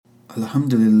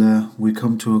Alhamdulillah, we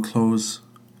come to a close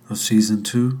of season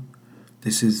 2.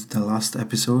 This is the last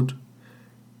episode,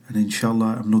 and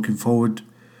inshallah I'm looking forward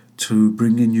to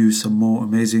bringing you some more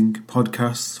amazing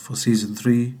podcasts for season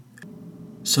 3.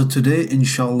 So today,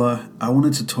 inshallah, I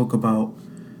wanted to talk about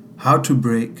how to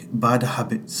break bad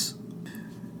habits.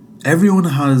 Everyone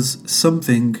has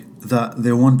something that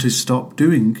they want to stop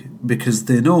doing because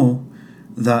they know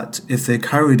that if they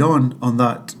carried on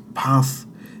that path,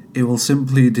 it will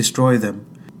simply destroy them.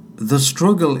 The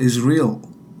struggle is real.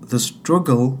 The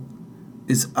struggle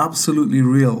is absolutely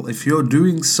real. If you're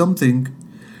doing something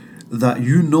that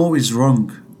you know is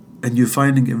wrong and you're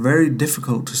finding it very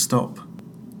difficult to stop.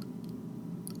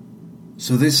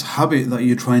 So this habit that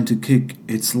you're trying to kick,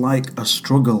 it's like a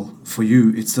struggle for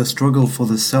you. It's the struggle for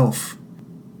the self.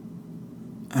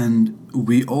 And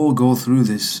we all go through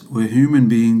this. We're human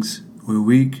beings. We're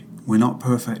weak. We're not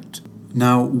perfect.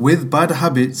 Now, with bad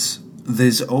habits,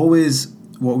 there's always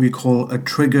what we call a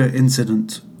trigger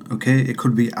incident. Okay, it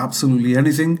could be absolutely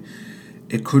anything.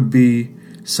 It could be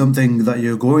something that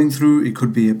you're going through. It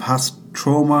could be a past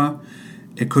trauma.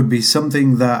 It could be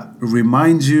something that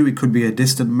reminds you. It could be a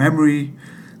distant memory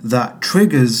that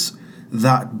triggers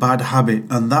that bad habit,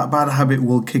 and that bad habit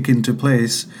will kick into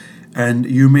place, and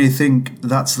you may think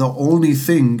that's the only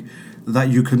thing that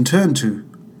you can turn to.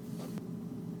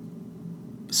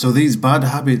 So these bad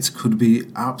habits could be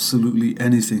absolutely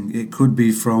anything. It could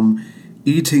be from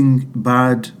eating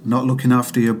bad, not looking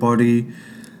after your body,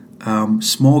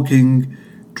 smoking,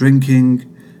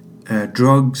 drinking,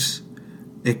 drugs.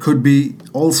 It could be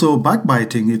also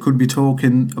backbiting. It could be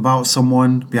talking about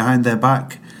someone behind their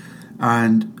back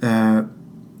and,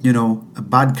 a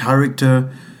bad character.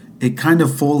 It kind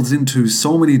of falls into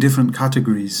so many different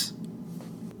categories.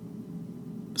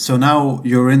 So now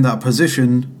you're in that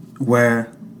position where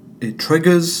it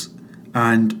triggers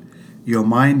and your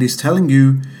mind is telling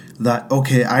you that,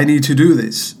 okay, I need to do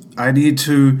this. I need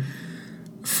to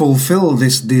fulfill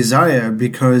this desire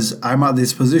because I'm at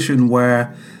this position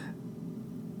where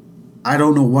I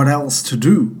don't know what else to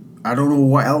do. I don't know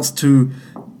what else to,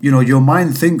 your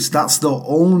mind thinks that's the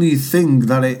only thing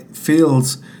that it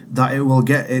feels that it will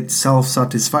get its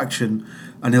self-satisfaction,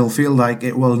 and it'll feel like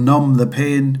it will numb the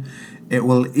pain. It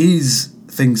will ease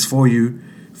things for you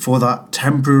for that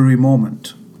temporary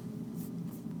moment.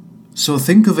 So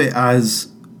think of it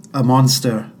as a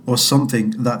monster or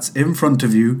something that's in front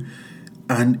of you,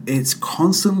 and it's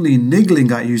constantly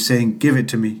niggling at you saying, give it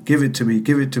to me, give it to me,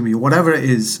 give it to me, whatever it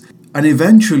is. And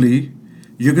eventually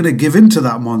you're going to give in to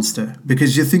that monster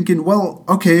because you're thinking, well,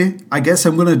 okay, I guess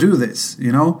I'm going to do this,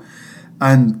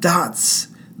 And that's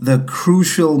the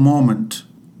crucial moment.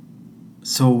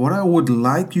 So what I would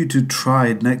like you to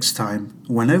try next time,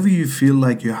 whenever you feel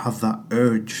like you have that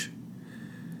urge,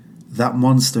 that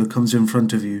monster comes in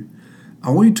front of you,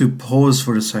 I want you to pause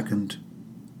for a second.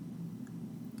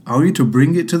 I want you to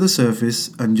bring it to the surface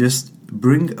and just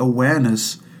bring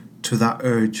awareness to that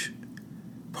urge.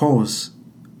 Pause.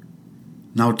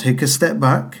 Now take a step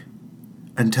back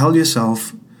and tell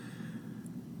yourself,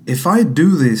 if I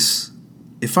do this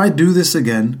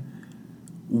again,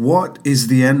 what is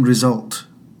the end result?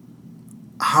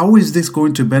 How is this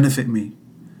going to benefit me?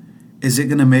 Is it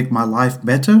going to make my life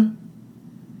better?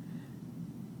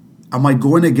 Am I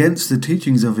going against the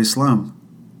teachings of Islam?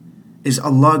 Is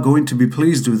Allah going to be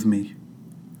pleased with me?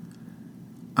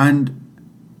 And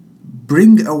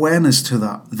bring awareness to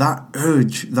that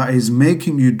urge that is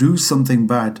making you do something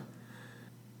bad.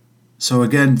 So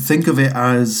again, think of it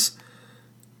as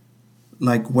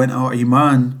like when our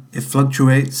iman, it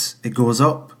fluctuates, it goes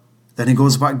up, then it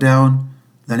goes back down,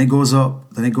 then it goes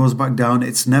up, then it goes back down.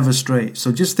 It's never straight.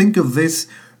 So just think of this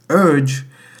urge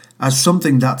as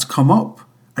something that's come up,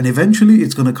 and eventually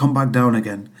it's going to come back down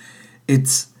again.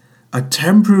 It's a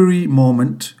temporary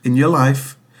moment in your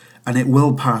life, and it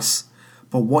will pass.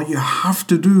 But what you have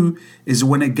to do is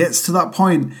when it gets to that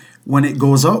point, when it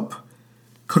goes up,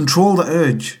 control the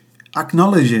urge,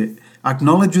 acknowledge it,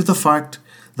 acknowledge the fact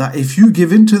that if you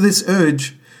give in to this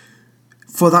urge,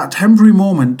 for that temporary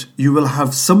moment, you will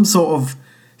have some sort of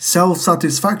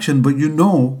self-satisfaction, but you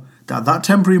know that that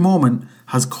temporary moment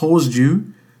has caused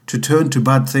you to turn to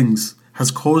bad things,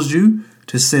 has caused you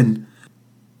to sin.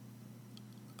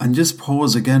 And just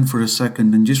pause again for a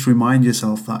second and just remind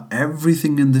yourself that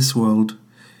everything in this world,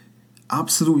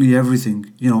 absolutely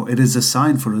everything, it is a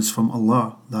sign for us from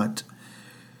Allah that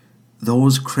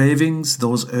those cravings,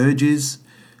 those urges,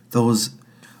 those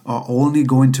are only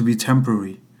going to be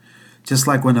temporary. Just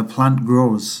like when a plant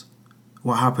grows,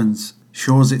 what happens?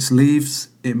 Shows its leaves,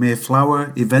 it may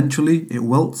flower, eventually it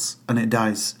wilts and it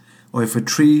dies. Or if a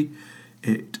tree,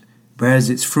 it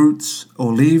bears its fruits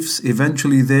or leaves,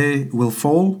 eventually they will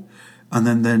fall, and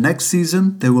then the next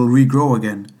season they will regrow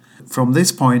again. From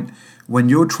this point, when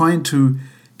you're trying to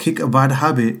kick a bad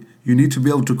habit, you need to be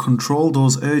able to control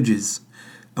those urges.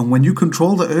 And when you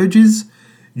control the urges,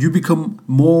 you become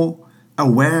more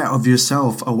aware of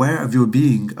yourself, aware of your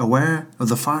being, aware of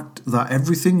the fact that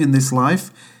everything in this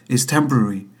life is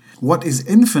temporary. What is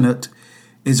infinite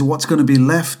is what's going to be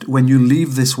left when you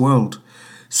leave this world.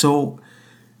 So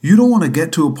you don't want to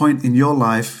get to a point in your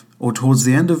life or towards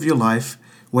the end of your life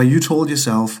where you told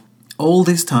yourself, all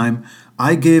this time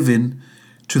I gave in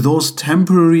to those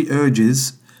temporary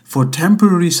urges for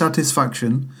temporary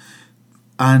satisfaction,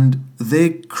 and they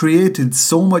created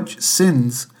so much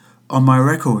sins on my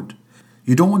record.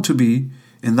 You don't want to be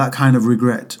in that kind of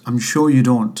regret. I'm sure you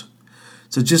don't.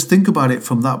 So just think about it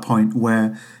from that point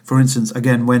where, for instance,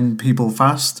 again, when people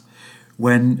fast,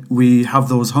 when we have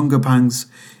those hunger pangs,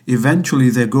 eventually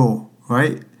they go,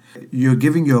 right? You're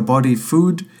giving your body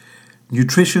food,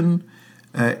 nutrition,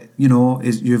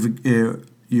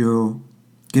 you're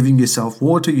giving yourself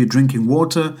water, you're drinking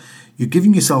water, you're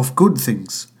giving yourself good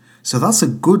things. So that's a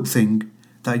good thing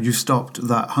that you stopped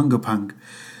that hunger pang.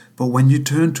 But when you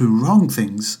turn to wrong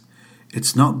things,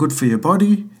 it's not good for your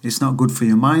body, it's not good for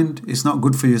your mind, it's not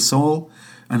good for your soul,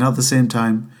 and at the same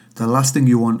time, the last thing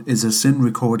you want is a sin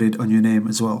recorded on your name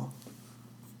as well.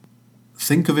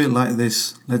 Think of it like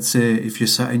this. Let's say if you're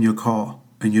sat in your car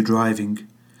and you're driving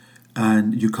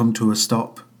and you come to a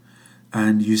stop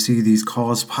and you see these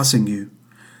cars passing you.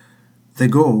 They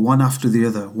go one after the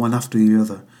other, one after the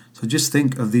other. So just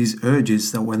think of these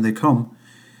urges that when they come,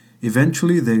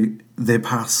 eventually they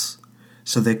pass.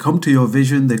 So they come to your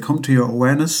vision, they come to your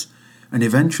awareness, and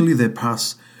eventually they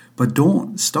pass. But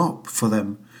don't stop for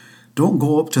them. Don't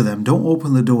go up to them. Don't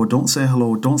open the door. Don't say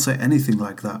hello. Don't say anything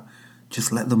like that.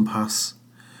 Just let them pass.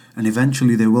 And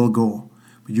eventually they will go.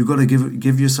 But you've got to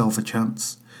give yourself a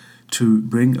chance to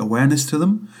bring awareness to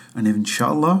them. And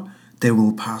inshallah, they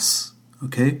will pass.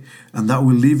 Okay? And that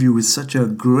will leave you with such a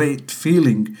great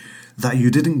feeling that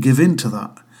you didn't give in to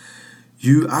that.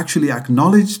 You actually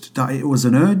acknowledged that it was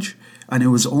an urge and it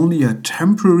was only a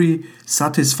temporary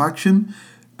satisfaction,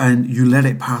 and you let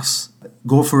it pass.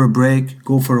 Go for a break,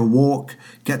 go for a walk,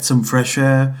 get some fresh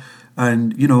air,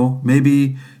 and,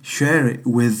 maybe share it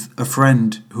with a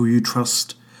friend who you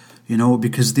trust,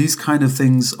 because these kind of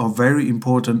things are very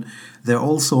important. They're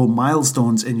also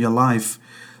milestones in your life,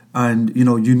 and,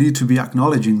 you need to be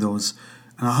acknowledging those.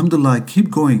 And alhamdulillah,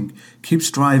 keep going, keep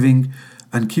striving,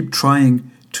 and keep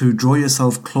trying to draw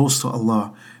yourself close to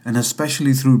Allah. And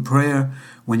especially through prayer,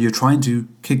 when you're trying to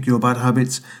kick your bad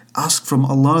habits, ask from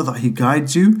Allah that He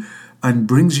guides you and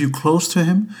brings you close to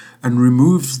Him and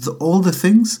removes all the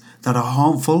things that are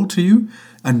harmful to you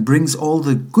and brings all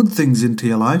the good things into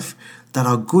your life that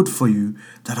are good for you,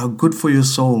 that are good for your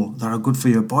soul, that are good for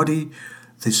your body.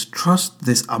 This trust,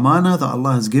 this amana that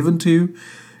Allah has given to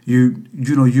you,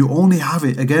 you only have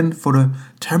it again for a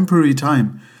temporary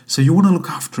time. So you want to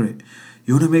look after it.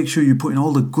 You want to make sure you're putting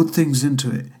all the good things into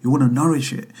it. You want to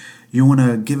nourish it. You want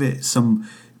to give it some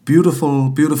beautiful,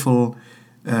 beautiful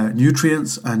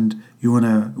nutrients, and you want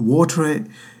to water it.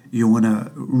 You want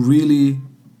to really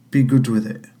be good with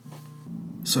it.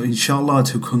 So inshallah,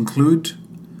 to conclude,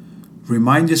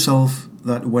 remind yourself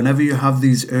that whenever you have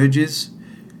these urges,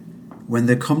 when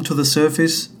they come to the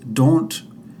surface, don't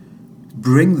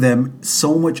bring them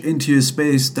so much into your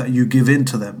space that you give in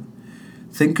to them.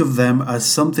 Think of them as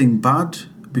something bad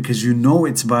because you know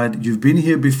it's bad. You've been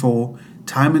here before,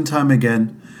 time and time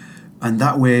again, and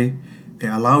that way it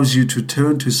allows you to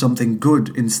turn to something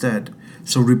good instead.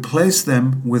 So replace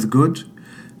them with good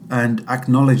and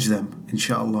acknowledge them,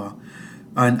 inshallah.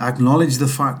 And acknowledge the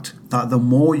fact that the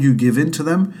more you give in to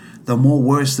them, the more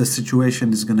worse the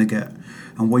situation is going to get.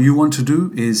 And what you want to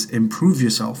do is improve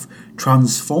yourself,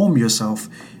 transform yourself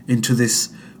into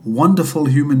this wonderful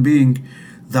human being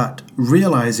that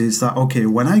realizes that, okay,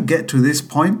 when I get to this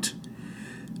point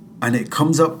and it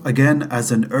comes up again as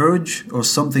an urge or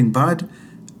something bad,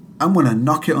 I'm going to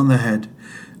knock it on the head.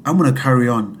 I'm going to carry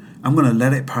on. I'm going to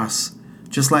let it pass.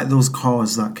 Just like those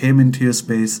cars that came into your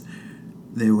space,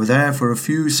 they were there for a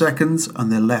few seconds and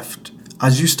they left.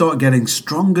 As you start getting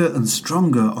stronger and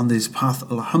stronger on this path,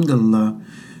 alhamdulillah,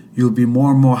 you'll be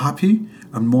more and more happy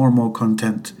and more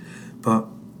content. But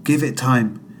give it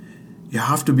time. You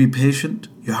have to be patient,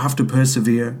 you have to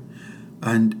persevere,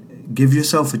 and give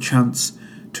yourself a chance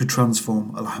to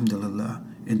transform, alhamdulillah,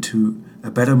 into a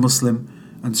better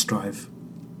Muslim and strive.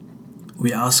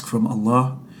 We ask from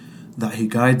Allah that He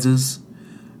guides us,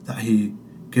 that He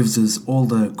gives us all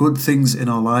the good things in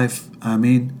our life,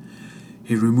 Ameen.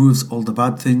 He removes all the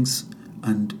bad things,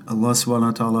 and Allah subhanahu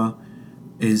wa ta'ala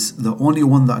is the only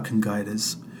one that can guide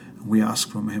us, and we ask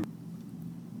from Him.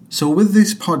 So with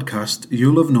this podcast,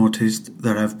 you'll have noticed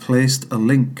that I've placed a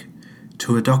link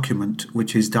to a document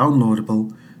which is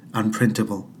downloadable and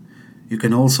printable. You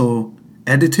can also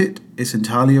edit it. It's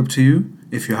entirely up to you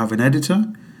if you have an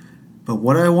editor. But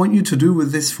what I want you to do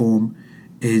with this form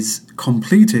is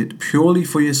complete it purely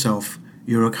for yourself.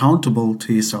 You're accountable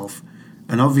to yourself.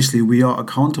 And obviously we are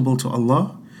accountable to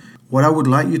Allah. What I would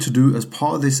like you to do as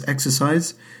part of this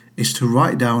exercise is to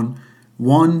write down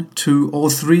 1, 2 or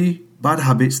 3 bad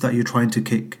habits that you're trying to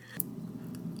kick.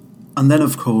 And then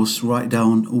of course write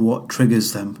down what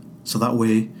triggers them. So that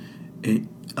way it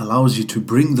allows you to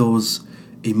bring those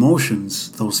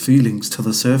emotions, those feelings to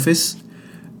the surface.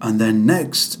 And then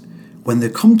next, when they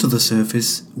come to the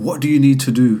surface, what do you need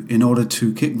to do in order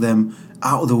to kick them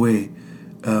out of the way?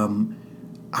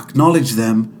 Acknowledge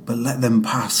them, but let them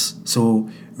pass. So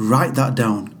write that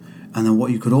down. And then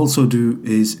what you could also do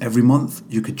is every month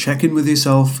you could check in with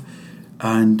yourself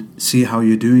and see how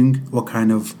you're doing, what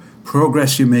kind of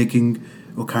progress you're making,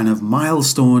 what kind of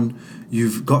milestone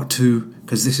you've got to,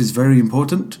 because this is very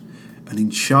important. And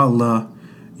inshallah,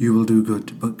 you will do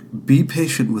good. But be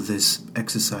patient with this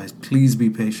exercise. Please be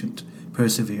patient.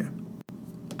 Persevere.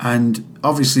 And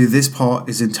obviously this part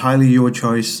is entirely your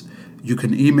choice. You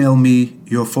can email me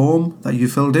your form that you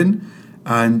filled in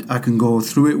and I can go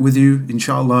through it with you,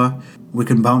 inshallah. We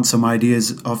can bounce some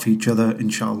ideas off each other,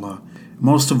 inshallah.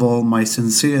 Most of all, my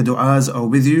sincere du'as are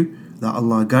with you, that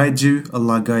Allah guides you,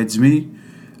 Allah guides me,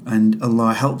 and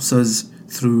Allah helps us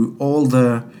through all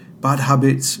the bad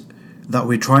habits that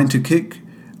we're trying to kick,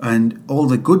 and all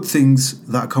the good things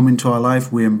that come into our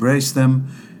life, we embrace them.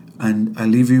 And I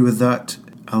leave you with that.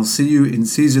 I'll see you in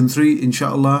season 3,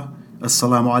 inshallah.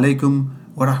 Assalamu alaikum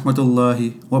wa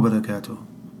rahmatullahi wa barakatuh.